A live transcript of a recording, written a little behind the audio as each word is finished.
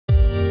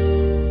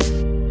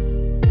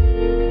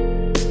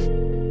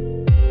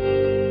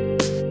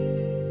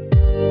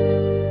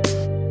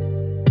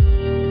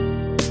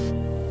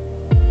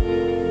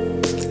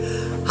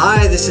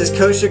this is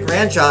Kaushik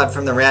Ranchod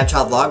from the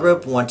Ranchod Law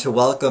Group. I want to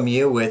welcome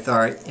you with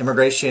our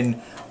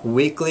Immigration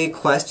Weekly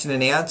Question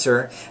and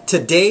Answer.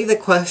 Today the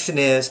question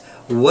is,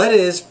 what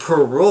is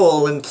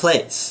parole in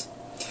place?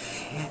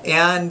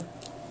 And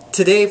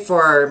today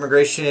for our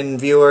immigration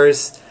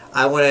viewers,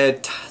 I want to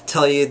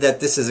tell you that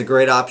this is a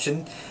great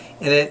option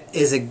and it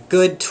is a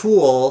good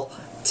tool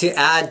to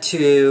add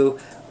to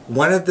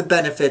one of the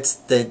benefits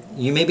that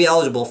you may be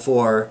eligible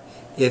for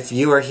if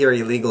you are here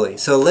illegally.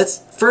 So let's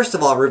first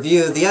of all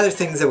review the other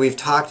things that we've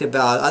talked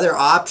about, other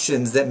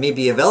options that may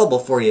be available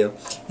for you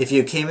if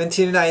you came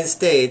into the United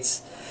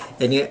States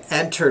and you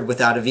entered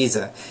without a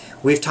visa.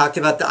 We've talked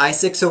about the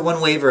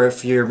I-601 waiver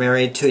if you're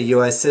married to a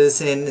U.S.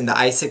 citizen, and the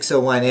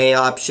I-601A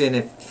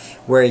option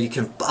where you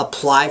can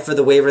apply for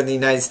the waiver in the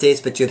United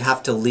States, but you'd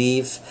have to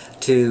leave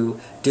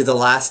to do the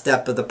last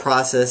step of the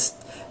process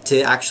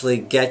to actually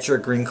get your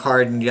green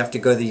card, and you have to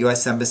go to the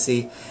U.S.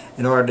 Embassy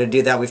in order to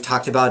do that. We've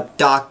talked about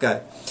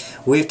DACA.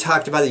 We've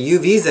talked about the U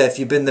visa if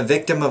you've been the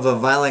victim of a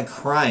violent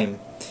crime.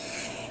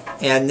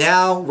 And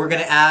now we're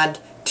going to add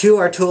to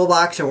our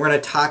toolbox and we're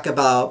going to talk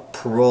about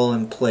parole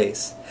in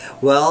place.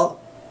 Well,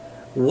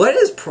 what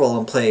is parole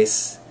in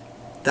place?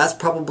 That's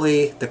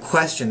probably the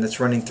question that's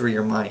running through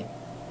your mind.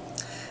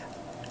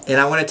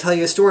 And I want to tell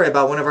you a story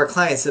about one of our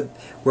clients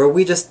where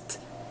we just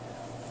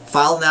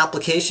filed an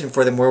application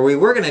for them where we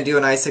were going to do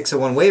an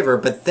I-601 waiver,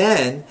 but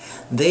then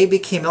they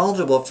became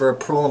eligible for a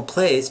parole in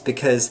place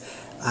because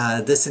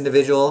this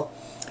individual,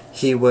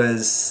 he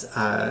became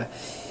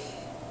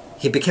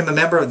a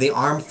member of the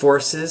armed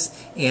forces,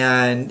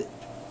 and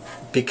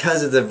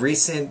because of the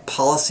recent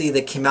policy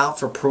that came out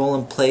for parole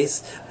in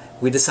place,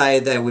 we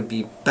decided that it would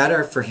be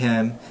better for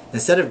him,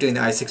 instead of doing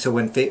the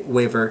I-601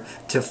 waiver,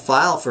 to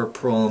file for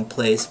parole in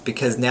place,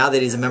 because now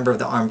that he's a member of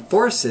the armed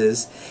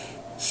forces,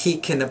 he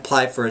can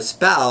apply for a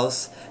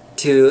spouse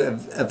to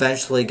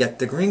eventually get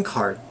the green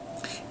card.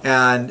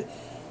 And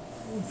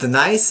the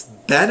nice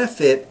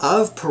benefit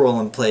of parole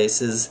in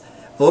place is,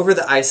 over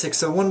the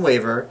I-601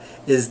 waiver,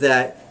 is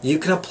that you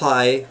can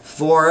apply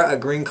for a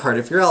green card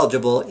if you're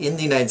eligible in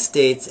the United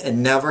States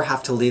and never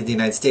have to leave the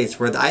United States.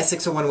 Where the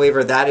I-601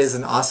 waiver, that is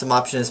an awesome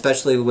option,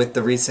 especially with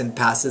the recent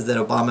passes that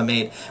Obama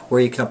made where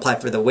you can apply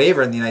for the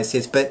waiver in the United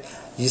States, but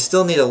you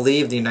still need to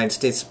leave the United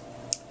States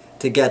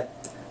to get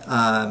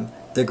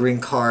the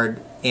green card,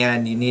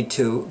 and you need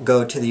to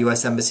go to the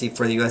U.S. Embassy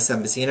for the U.S.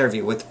 Embassy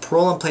interview. With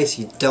parole in place,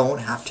 you don't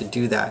have to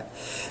do that.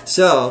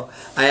 So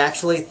I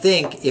actually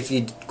think if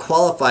you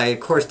qualify, of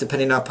course,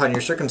 depending upon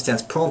your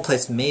circumstance, parole in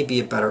place may be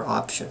a better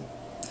option.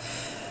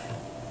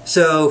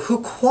 So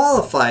who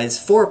qualifies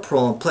for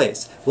parole in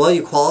place? Well,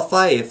 you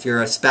qualify if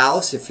you're a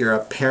spouse, if you're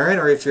a parent,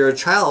 or if you're a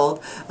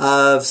child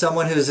of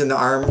someone who's in the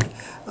armed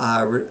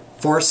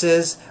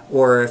forces,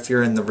 or if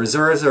you're in the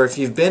reserves, or if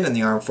you've been in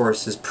the armed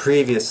forces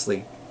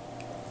previously.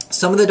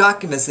 Some of the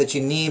documents that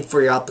you need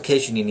for your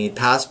application: you need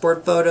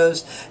passport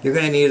photos. You're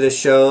going to need to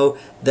show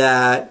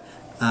that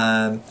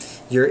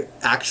you're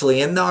actually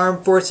in the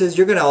armed forces.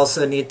 You're going to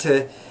also need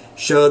to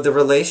show the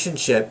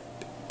relationship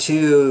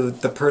to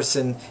the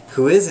person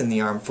who is in the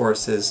armed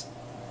forces.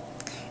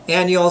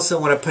 And you also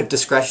want to put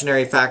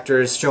discretionary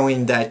factors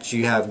showing that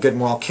you have good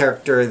moral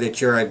character,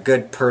 that you're a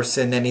good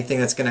person, anything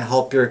that's going to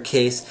help your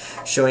case,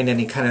 showing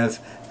any kind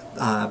of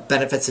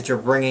benefits that you're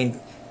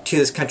bringing to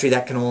this country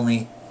that can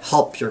only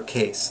help your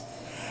case.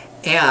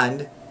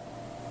 And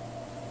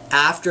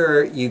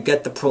after you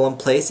get the parole in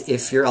place,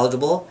 if you're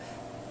eligible,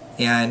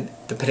 and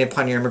depending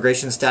upon your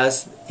immigration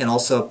status and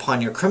also upon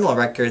your criminal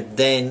record,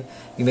 then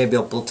you may be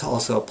able to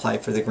also apply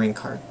for the green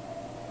card.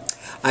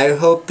 I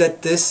hope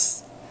that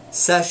this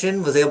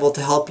session was able to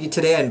help you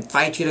today. I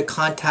invite you to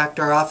contact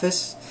our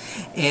office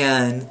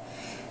and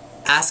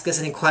ask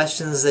us any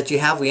questions that you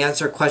have. We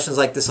answer questions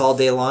like this all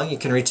day long. You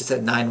can reach us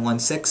at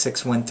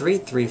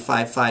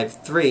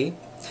 916-613-3553.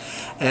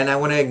 And I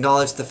want to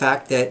acknowledge the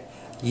fact that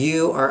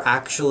you are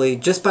actually,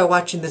 just by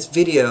watching this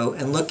video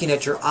and looking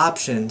at your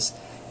options,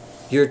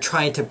 you're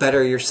trying to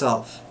better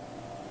yourself.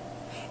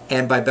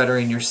 And by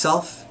bettering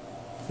yourself,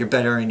 you're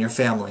bettering your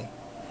family.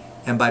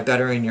 And by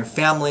bettering your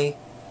family,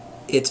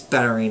 it's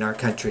bettering our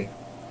country.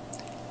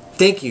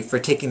 Thank you for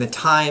taking the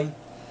time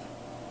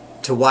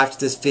to watch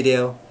this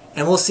video,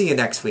 and we'll see you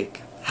next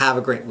week. Have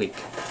a great week.